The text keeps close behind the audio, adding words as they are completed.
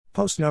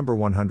Post number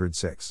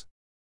 106.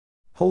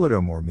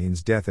 Holodomor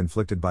means death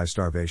inflicted by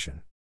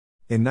starvation.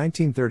 In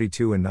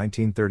 1932 and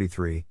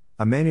 1933,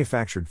 a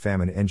manufactured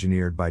famine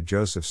engineered by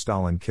Joseph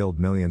Stalin killed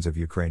millions of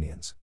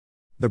Ukrainians.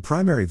 The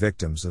primary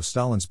victims of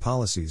Stalin's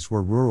policies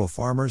were rural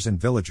farmers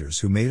and villagers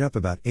who made up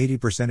about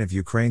 80% of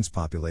Ukraine's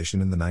population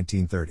in the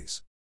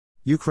 1930s.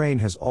 Ukraine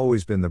has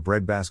always been the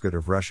breadbasket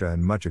of Russia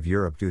and much of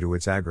Europe due to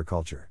its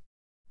agriculture.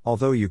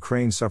 Although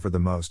Ukraine suffered the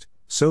most,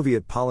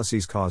 Soviet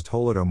policies caused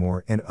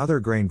Holodomor in other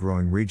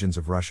grain-growing regions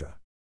of Russia.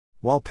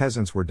 While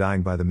peasants were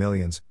dying by the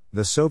millions,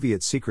 the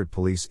Soviet secret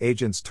police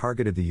agents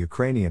targeted the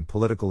Ukrainian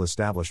political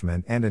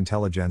establishment and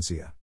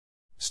intelligentsia.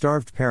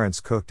 Starved parents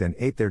cooked and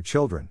ate their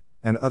children,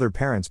 and other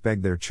parents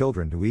begged their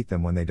children to eat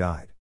them when they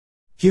died.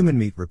 Human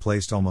meat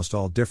replaced almost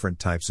all different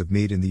types of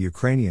meat in the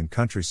Ukrainian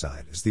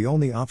countryside as the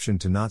only option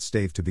to not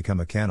starve to become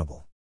a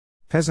cannibal.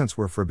 Peasants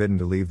were forbidden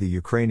to leave the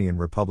Ukrainian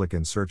Republic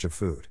in search of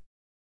food.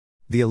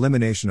 The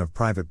elimination of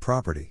private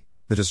property,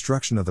 the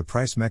destruction of the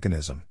price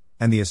mechanism,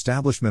 and the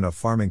establishment of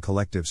farming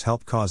collectives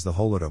helped cause the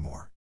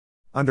Holodomor.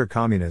 Under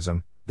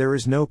communism, there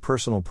is no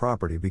personal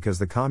property because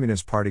the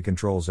Communist Party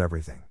controls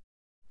everything.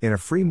 In a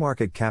free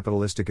market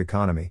capitalistic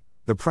economy,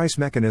 the price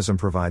mechanism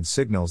provides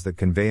signals that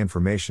convey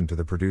information to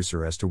the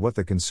producer as to what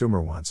the consumer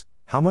wants,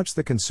 how much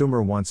the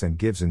consumer wants, and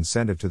gives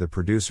incentive to the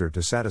producer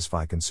to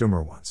satisfy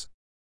consumer wants.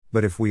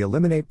 But if we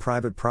eliminate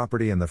private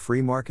property and the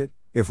free market,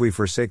 if we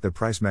forsake the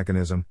price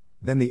mechanism,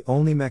 then the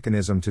only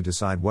mechanism to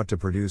decide what to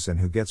produce and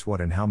who gets what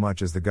and how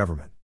much is the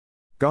government.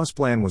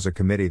 Gosplan was a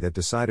committee that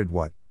decided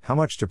what, how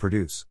much to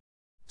produce.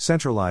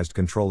 Centralized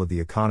control of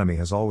the economy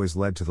has always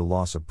led to the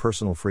loss of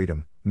personal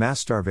freedom, mass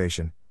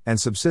starvation,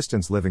 and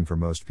subsistence living for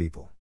most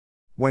people.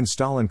 When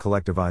Stalin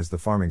collectivized the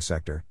farming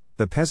sector,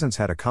 the peasants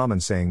had a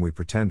common saying: "We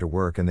pretend to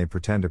work and they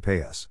pretend to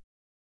pay us."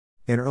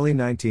 In early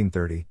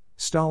 1930,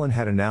 Stalin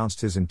had announced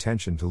his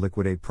intention to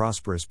liquidate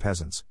prosperous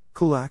peasants,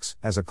 kulaks,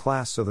 as a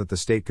class so that the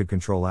state could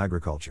control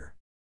agriculture.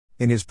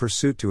 In his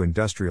pursuit to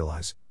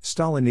industrialize,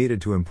 Stalin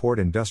needed to import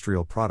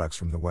industrial products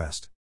from the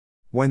West.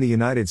 When the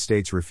United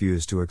States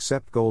refused to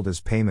accept gold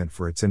as payment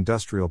for its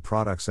industrial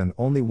products and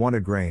only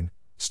wanted grain,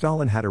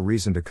 Stalin had a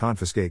reason to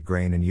confiscate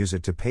grain and use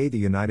it to pay the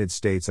United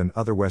States and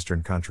other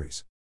Western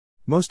countries.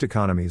 Most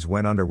economies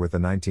went under with the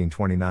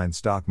 1929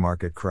 stock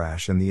market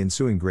crash and the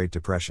ensuing Great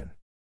Depression.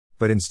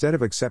 But instead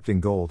of accepting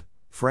gold,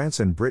 France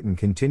and Britain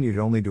continued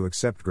only to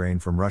accept grain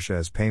from Russia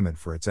as payment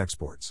for its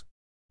exports.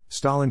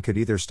 Stalin could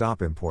either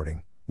stop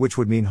importing, which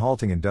would mean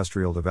halting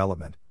industrial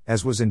development,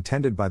 as was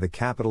intended by the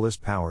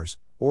capitalist powers,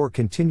 or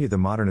continue the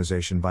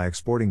modernization by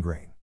exporting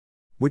grain.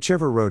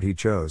 Whichever road he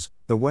chose,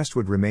 the West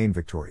would remain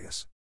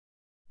victorious.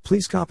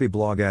 Please copy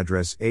blog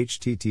address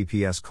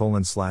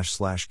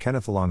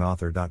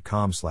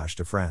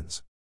https://kennethalongauthor.com/to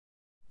friends.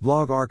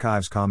 Blog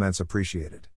archives comments appreciated.